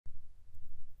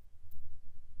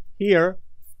Here,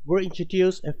 we'll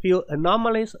introduce a few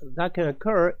anomalies that can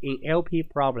occur in LP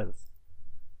problems.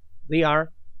 They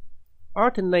are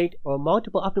alternate or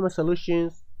multiple optimal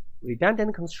solutions,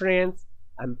 redundant constraints,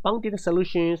 unbounded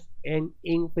solutions, and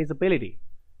infeasibility.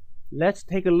 Let's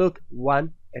take a look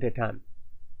one at a time.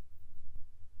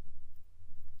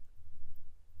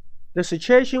 The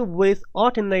situation with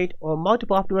alternate or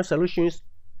multiple optimal solutions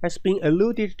has been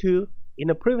alluded to in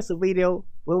a previous video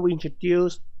when we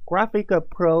introduced graphical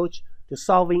approach to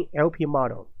solving LP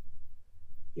model.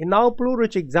 In our Blue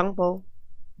Ridge example,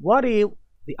 what if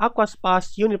the aqua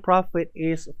sparse unit profit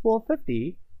is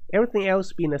 450, everything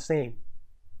else being the same?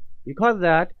 Because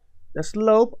that the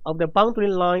slope of the boundary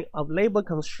line of labor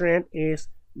constraint is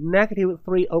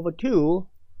 -3/2.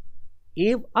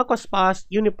 If aqua sparse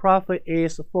unit profit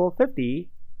is 450,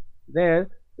 then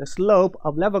the slope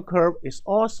of level curve is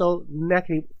also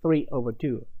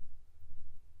 -3/2.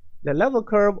 The level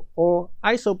curve or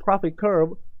isoprofit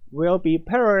curve will be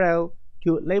parallel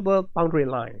to labor boundary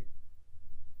line.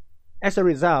 As a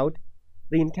result,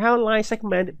 the entire line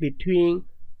segment between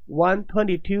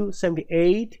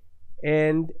 122.78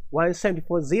 and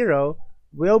 174.0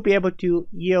 will be able to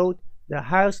yield the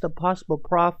highest possible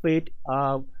profit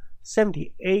of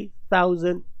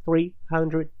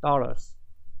 $78,300.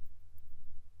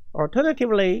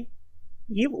 Alternatively,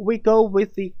 if we go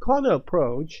with the corner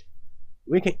approach,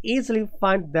 we can easily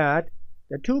find that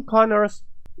the two corners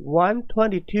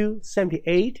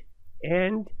 122.78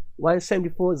 and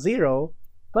 174.0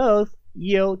 both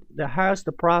yield the highest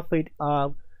profit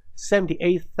of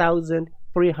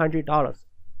 $78,300.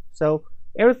 So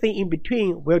everything in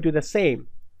between will do the same.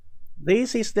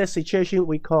 This is the situation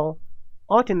we call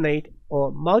alternate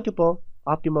or multiple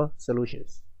optimal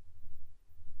solutions.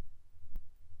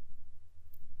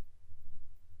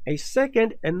 A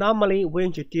second anomaly we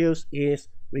introduce is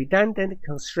redundant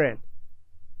constraint.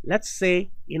 Let's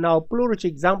say in our Blue Ridge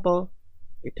example,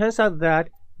 it turns out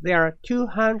that there are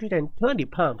 220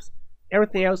 pumps,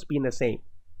 everything else being the same.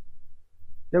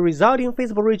 The resulting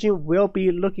feasible region will be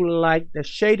looking like the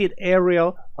shaded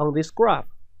area on this graph.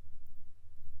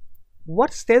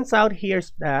 What stands out here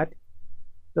is that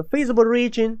the feasible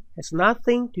region has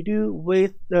nothing to do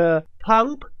with the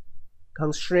pump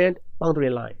constraint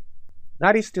boundary line.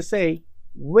 That is to say,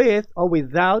 with or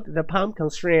without the pump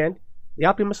constraint, the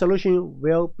optimal solution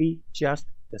will be just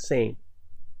the same.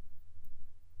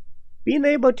 Being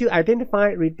able to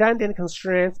identify redundant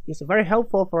constraints is very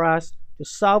helpful for us to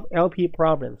solve LP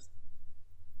problems.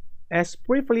 As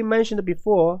briefly mentioned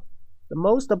before, the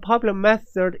most popular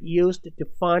method used to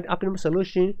find optimal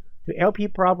solution to LP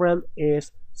problem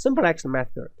is simplex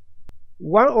method.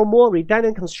 One or more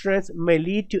redundant constraints may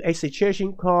lead to a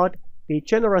situation called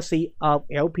degeneracy of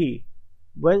LP,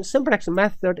 when simplex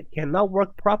method cannot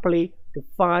work properly to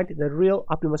find the real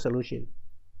optimal solution.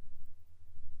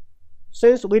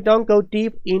 Since we don't go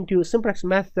deep into simplex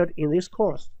method in this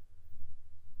course,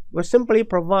 we'll simply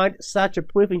provide such a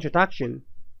brief introduction,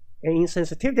 and in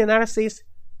sensitivity analysis,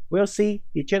 we'll see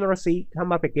degeneracy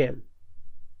come up again.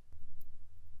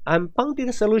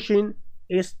 Unbounded solution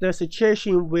is the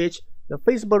situation in which the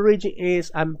feasible region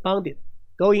is unbounded,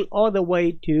 going all the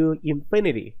way to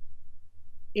infinity.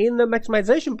 In the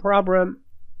maximization problem,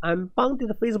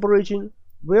 unbounded feasible region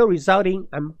will result in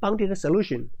unbounded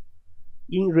solution.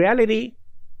 In reality,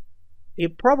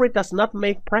 it probably does not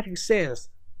make practical sense.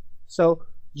 So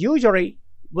usually,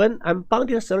 when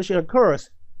unbounded solution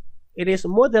occurs, it is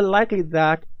more than likely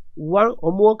that one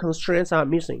or more constraints are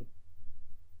missing.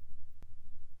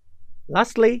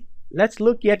 Lastly, let's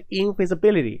look at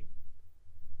infeasibility.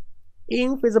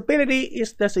 Infeasibility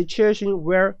is the situation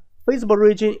where feasible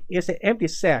region is an empty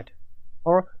set,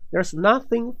 or there's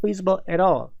nothing feasible at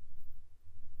all.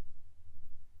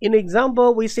 In the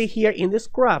example we see here in this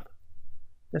graph,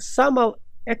 the sum of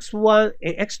x1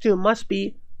 and x2 must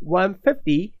be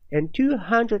 150 and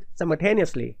 200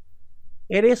 simultaneously.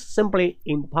 It is simply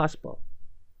impossible.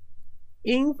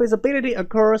 Infeasibility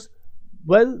occurs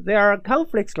when there are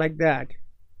conflicts like that.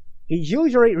 It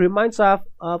usually reminds us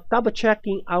of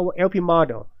double-checking our LP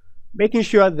model, making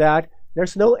sure that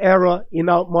there's no error in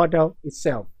our model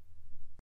itself.